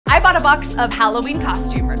I bought a box of Halloween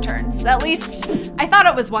costume returns. At least I thought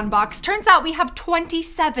it was one box. Turns out we have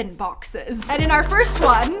 27 boxes. And in our first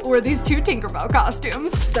one were these two Tinkerbell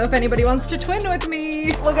costumes. So if anybody wants to twin with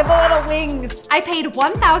me, look at the little wings. I paid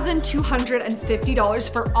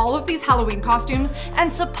 $1,250 for all of these Halloween costumes,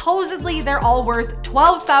 and supposedly they're all worth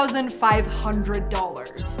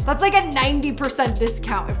 $12,500. That's like a 90%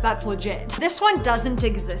 discount if that's legit. This one doesn't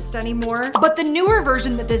exist anymore, but the newer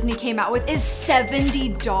version that Disney came out with is $70.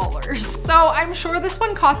 So I'm sure this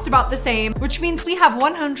one cost about the same, which means we have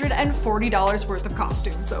 $140 worth of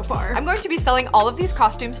costumes so far. I'm going to be selling all of these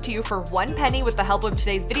costumes to you for 1 penny with the help of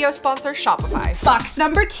today's video sponsor, Shopify. Box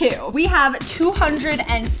number 2. We have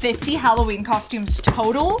 250 Halloween costumes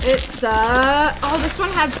total. It's, oh, this one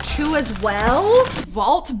has 2 as well.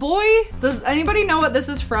 Vault Boy? Does anybody know what this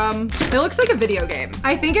is from? It looks like a video game.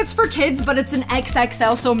 I think it's for kids, but it's an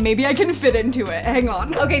XXL, so maybe I can fit into it. Hang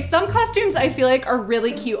on. Okay, some costumes I feel like are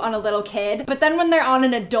really cute on a little kid, but then when they're on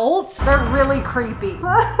an adult, they're really creepy.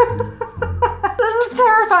 This is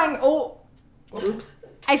terrifying. Oh, oops.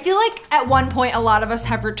 I feel like at one point, a lot of us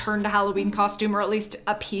have returned a Halloween costume, or at least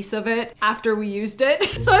a piece of it, after we used it.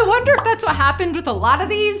 So I wonder if that's what happened with a lot of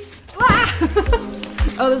these.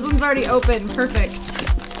 Oh, this one's already open. Perfect.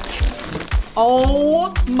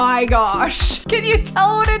 Oh my gosh. Can you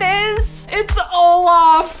tell what it is? It's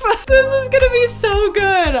Olaf. This is gonna be so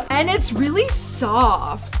good. And it's really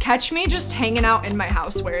soft. Catch me just hanging out in my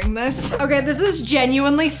house wearing this. Okay, this is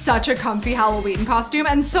genuinely such a comfy Halloween costume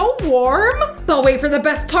and so warm. But wait for the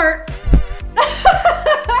best part.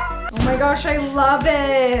 Oh my gosh, I love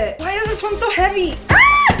it. Why is this one so heavy?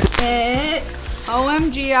 Ah! It's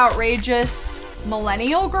OMG outrageous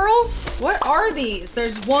millennial girls. What are these?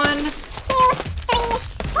 There's 1, 2, 3,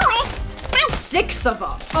 4, 5, 6 of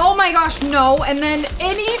them. Oh my gosh, no. And then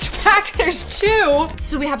in each pack, there's 2.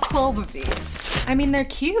 So we have 12 of these. I mean, they're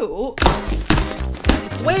cute.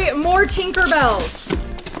 Wait, more Tinkerbells.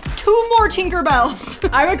 2 more Tinkerbells.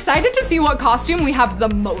 I'm excited to see what costume we have the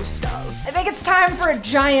most of. I think it's time for a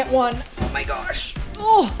giant one. Oh my gosh.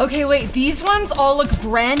 Oh, okay, wait, these ones all look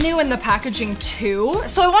brand new in the packaging too.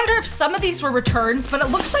 So I wonder if some of these were returns, but it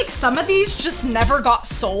looks like some of these just never got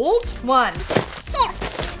sold. 1, 2, 3,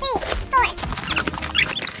 4.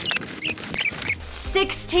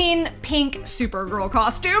 16 pink Supergirl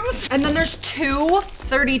costumes. And then there's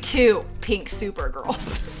 32 pink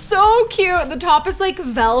Supergirls. So cute. The top is like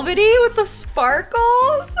velvety with the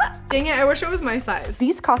sparkles. Dang it, I wish it was my size.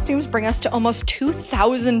 These costumes bring us to almost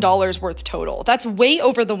 $2,000 worth total. That's way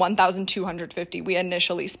over the $1,250 we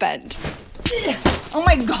initially spent. Oh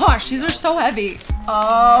my gosh, these are so heavy.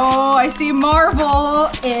 Oh, I see Marvel.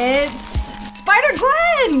 It's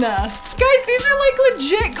Spider-Gwen. Guys, these are like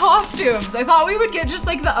legit costumes. I thought we would get just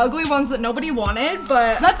like the ugly ones that nobody wanted,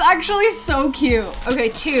 but that's actually so cute. Okay,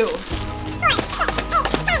 2.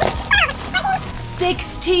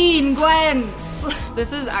 16 Gwens.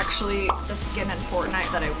 This is actually the skin in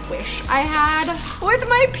Fortnite that I wish I had with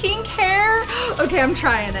my pink hair. Okay, I'm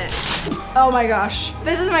trying it. Oh my gosh.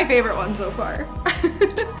 This is my favorite one so far.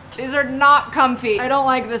 These are not comfy. I don't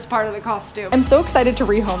like this part of the costume. I'm so excited to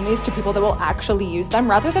rehome these to people that will actually use them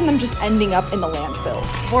rather than them just ending up in the landfill.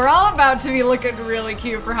 We're all about to be looking really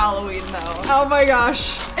cute for Halloween though. Oh my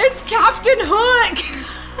gosh. It's Captain Hook.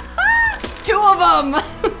 2 of them.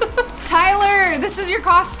 Tyler, this is your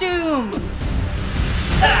costume. Look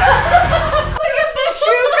at the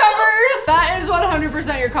shoe covers. That is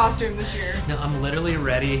 100% your costume this year. No, I'm literally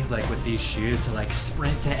ready, like with these shoes, to like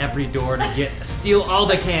sprint to every door to steal all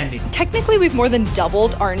the candy. Technically, we've more than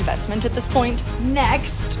doubled our investment at this point.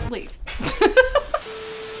 Next, wait.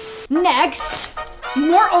 Next,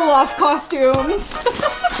 more Olaf costumes.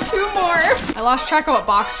 2 more. I lost track of what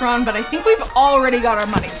box we're on, but I think we've already got our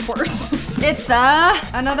money's worth. It's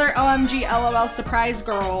another OMG LOL surprise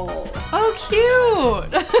girl. Oh,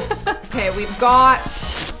 cute. Okay, we've got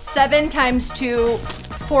 7 times 2,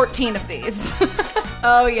 14 of these.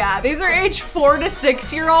 Oh yeah, these are age 4 to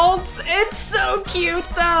 6-year-olds. It's so cute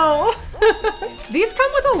though. These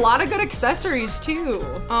come with a lot of good accessories too.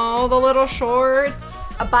 Oh, the little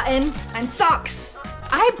shorts, a button, and socks.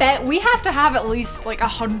 I bet we have to have at least like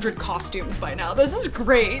 100 costumes by now. This is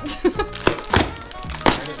great.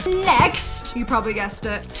 Next, you probably guessed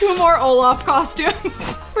it, 2 more Olaf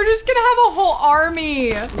costumes. We're just gonna have a whole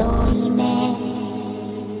army.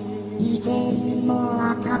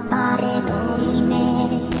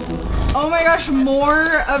 Oh my gosh,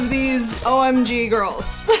 more of these OMG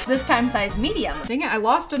girls. This time size medium. Dang it, I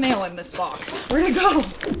lost a nail in this box. Where'd it go?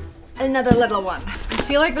 Another little one. I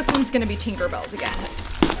feel like this one's gonna be Tinkerbells again.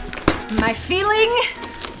 My feeling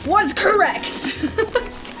was correct.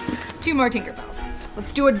 2 more Tinkerbells.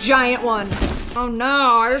 Let's do a giant one. Oh no,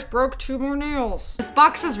 I just broke 2 more nails. This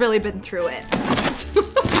box has really been through it.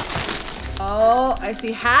 Oh, I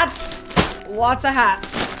see hats. Lots of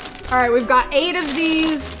hats. All right, we've got 8 of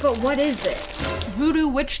these, but what is it? Voodoo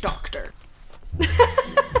Witch Doctor.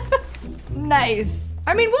 Nice.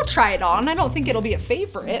 I mean, we'll try it on. I don't think it'll be a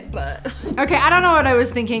favorite, but. Okay, I don't know what I was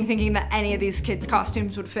thinking that any of these kids'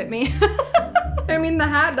 costumes would fit me. I mean, the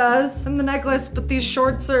hat does, and the necklace, but these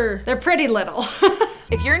shorts they're pretty little.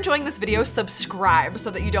 If you're enjoying this video, subscribe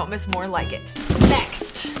so that you don't miss more like it.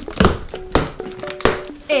 Next,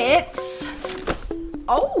 it's,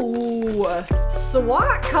 oh,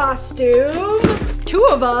 SWAT costume. 2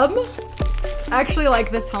 of them. I actually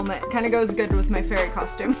like this helmet. Kind of goes good with my fairy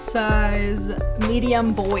costume. Size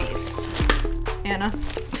medium boys. Anna.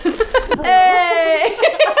 Hey!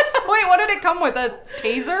 Wait, what did it come with? A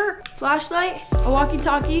taser? Flashlight, a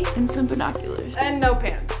walkie-talkie, and some binoculars. And no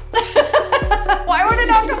pants. Why would it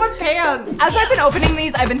not come with pants? As I've been opening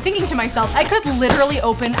these, I've been thinking to myself, I could literally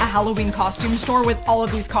open a Halloween costume store with all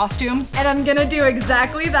of these costumes, and I'm gonna do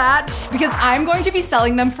exactly that because I'm going to be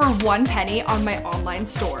selling them for 1 penny on my online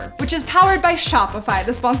store, which is powered by Shopify,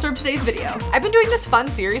 the sponsor of today's video. I've been doing this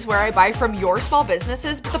fun series where I buy from your small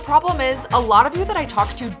businesses, but the problem is a lot of you that I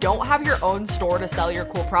talk to don't have your own store to sell your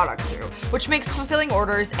cool products through, which makes fulfilling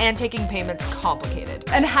orders and taking payments complicated.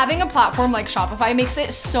 And having a platform like Shopify makes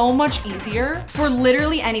it so much easier for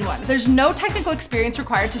literally anyone. There's no technical experience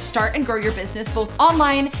required to start and grow your business both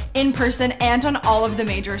online, in person, and on all of the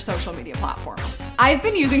major social media platforms. I've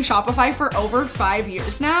been using Shopify for over 5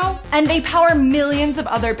 years now, and they power millions of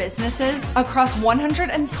other businesses across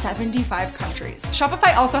 175 countries.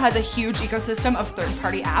 Shopify also has a huge ecosystem of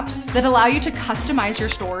third-party apps that allow you to customize your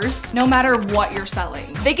stores no matter what you're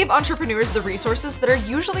selling. They give entrepreneurs the resources that are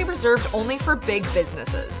usually reserved only for big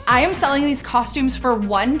businesses. I am selling these costumes for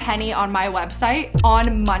 1 penny on my website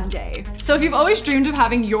on Monday. So if you've always dreamed of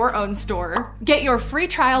having your own store, get your free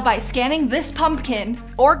trial by scanning this pumpkin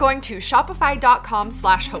or going to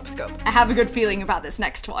shopify.com/hopescope. I have a good feeling about this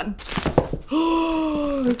next one.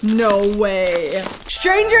 No way.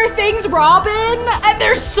 Stranger Things Robin? And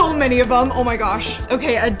there's so many of them. Oh my gosh.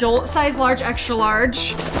 Okay, adult size, large, extra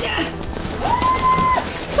large. Yeah.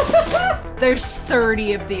 There's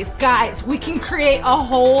 30 of these. Guys, we can create a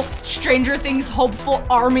whole Stranger Things hopeful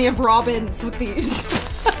army of Robins with these.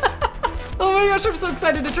 Oh my gosh, I'm so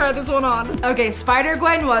excited to try this one on. Okay,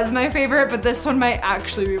 Spider-Gwen was my favorite, but this one might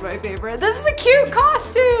actually be my favorite. This is a cute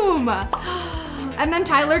costume. And then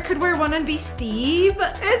Tyler could wear one and be Steve.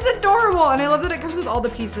 It's adorable, and I love that it comes with all the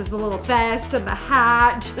pieces, the little vest and the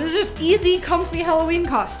hat. This is just easy, comfy Halloween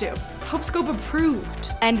costume. HopeScope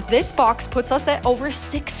approved. And this box puts us at over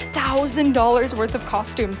 $6,000 worth of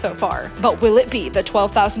costumes so far. But will it be the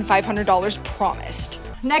 $12,500 promised?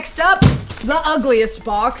 Next up, the ugliest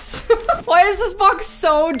box. Why is this box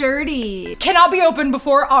so dirty? Cannot be opened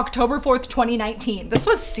before October 4th, 2019. This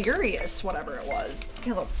was serious, whatever it was.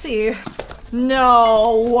 Okay, let's see.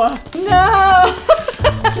 No, no.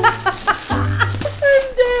 I'm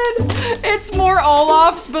dead. It's more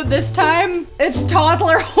Olafs, but this time it's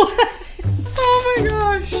toddler one. Oh my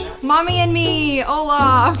gosh. Mommy and me,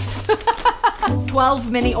 Olafs.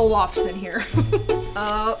 12 mini Olafs in here.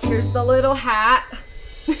 Oh, here's the little hat.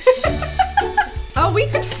 Oh, we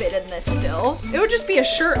could fit in this still. It would just be a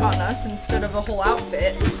shirt on us instead of a whole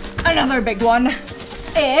outfit. Another big one.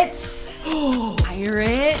 It's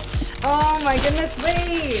pirate. Oh my goodness,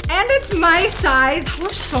 wait. And it's my size.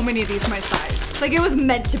 There's so many of these my size. It's like it was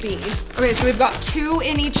meant to be. Okay, so we've got 2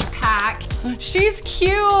 in each pack. She's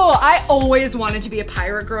cute. I always wanted to be a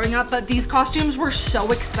pirate growing up, but these costumes were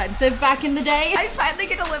so expensive back in the day. I finally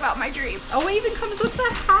get to live out my dream. Oh, it even comes with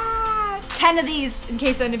the hat. 10 of these in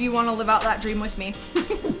case any of you want to live out that dream with me.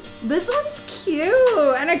 This one's cute,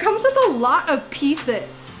 and it comes with a lot of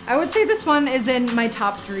pieces. I would say this one is in my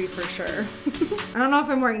top 3 for sure. I don't know if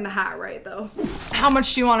I'm wearing the hat right though. How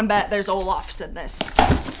much do you want to bet there's Olafs in this?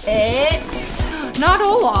 It's not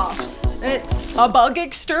Olafs. It's a bug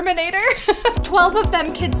exterminator. 12 of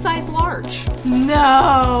them kid size large.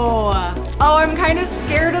 No. Oh, I'm kind of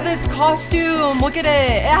scared of this costume. Look at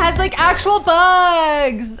it. It has like actual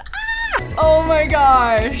bugs. Oh my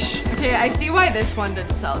gosh. Okay, I see why this one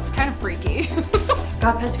didn't sell. It's kind of freaky.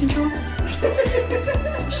 Got pest control?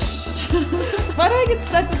 Why do I get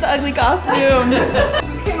stuck with the ugly costumes?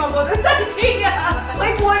 Who came up with this idea?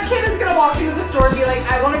 Like, what kid is gonna walk into the store and be like,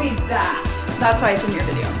 I wanna be that? That's why it's in your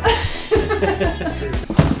video.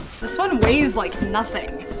 This one weighs like nothing.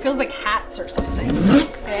 It feels like hats or something.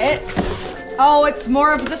 It's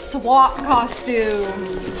more of the SWAT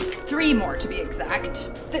costumes. 3 more to be exact.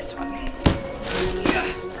 This one. Yeah.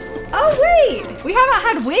 Oh wait, we haven't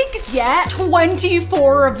had wigs yet.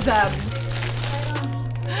 24 of them.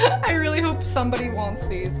 I really hope somebody wants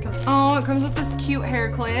these. Oh, it comes with this cute hair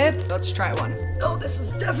clip. Let's try one. Oh, this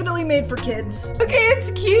was definitely made for kids. Okay,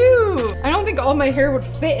 it's cute. I don't think all my hair would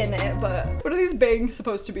fit in it, but what are these bangs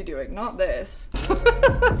supposed to be doing? Not this.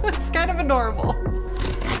 It's kind of adorable.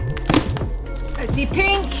 I see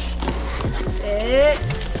pink.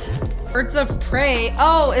 It's Birds of Prey.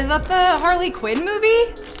 Oh, is that the Harley Quinn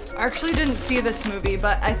movie? I actually didn't see this movie,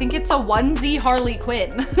 but I think it's a onesie Harley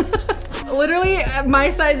Quinn. Literally my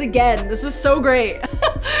size again. This is so great.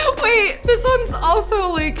 Wait, this one's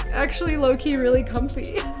also like actually low-key really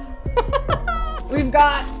comfy. We've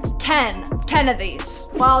got 10 of these.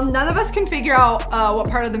 Well, none of us can figure out what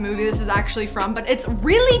part of the movie this is actually from, but it's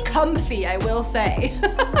really comfy, I will say.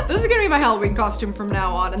 This is gonna be my Halloween costume from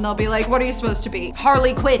now on, and they'll be like, what are you supposed to be?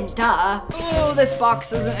 Harley Quinn, duh. Oh, this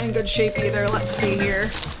box isn't in good shape either. Let's see here.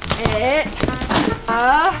 It's,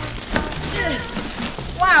 wow.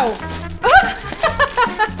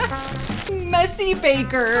 Messy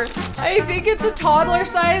Baker. I think it's a toddler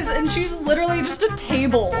size and she's literally just a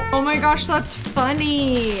table. Oh my gosh, that's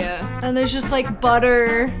funny. And there's just like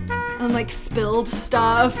butter and like spilled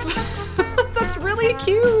stuff. That's really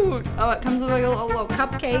cute. Oh, it comes with like a little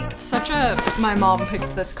cupcake. It's such a, my mom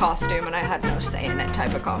picked this costume and I had no say in it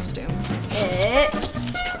type of costume.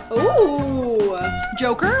 It's, ooh,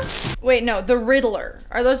 Joker? Wait, no, the Riddler.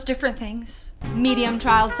 Are those different things? Medium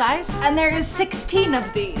child size. And there is 16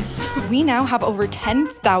 of these. We now have over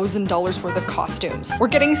 $10,000 worth of costumes. We're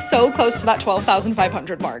getting so close to that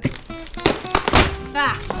 12,500 mark.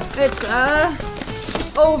 Ah, it's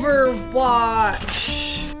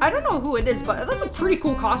Overwatch. I don't know who it is, but that's a pretty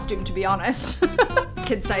cool costume to be honest.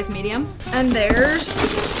 Kid size medium. And there's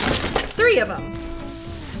 3 of them.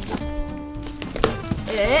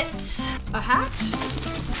 It's a hat.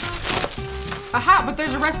 A hat, but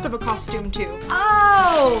there's a rest of a costume too.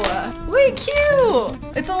 Oh, wait, cute.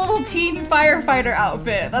 It's a little teen firefighter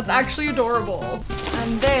outfit. That's actually adorable.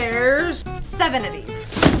 And there's 7 of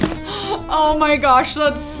these. Oh my gosh,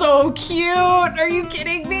 that's so cute. Are you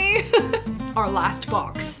kidding me? Our last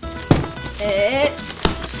box.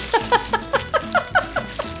 It's,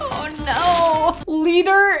 oh no.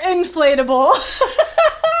 Leader inflatable.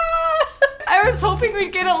 I was hoping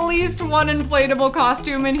we'd get at least one inflatable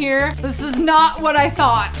costume in here. This is not what I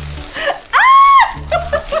thought.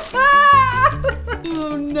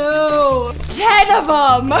 Oh no. 10 of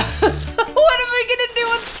them. What am I gonna do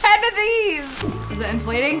with 10 of these? Is it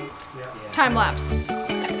inflating? Yeah. Time lapse.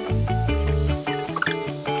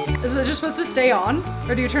 Is it just supposed to stay on?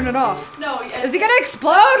 Or do you turn it off? No, yeah. Is he gonna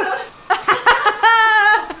explode?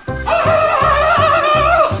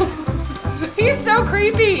 He's so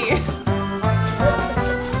creepy.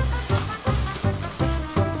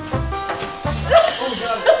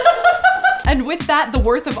 And with that, the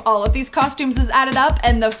worth of all of these costumes is added up,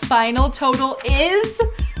 and the final total is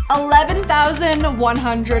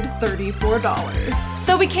 $11,134.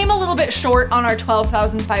 So we came a little bit short on our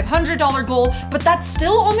 $12,500 goal, but that's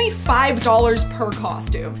still only $5 per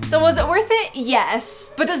costume. So was it worth it?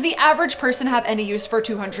 Yes. But does the average person have any use for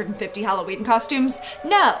 250 Halloween costumes?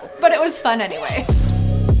 No, but it was fun anyway.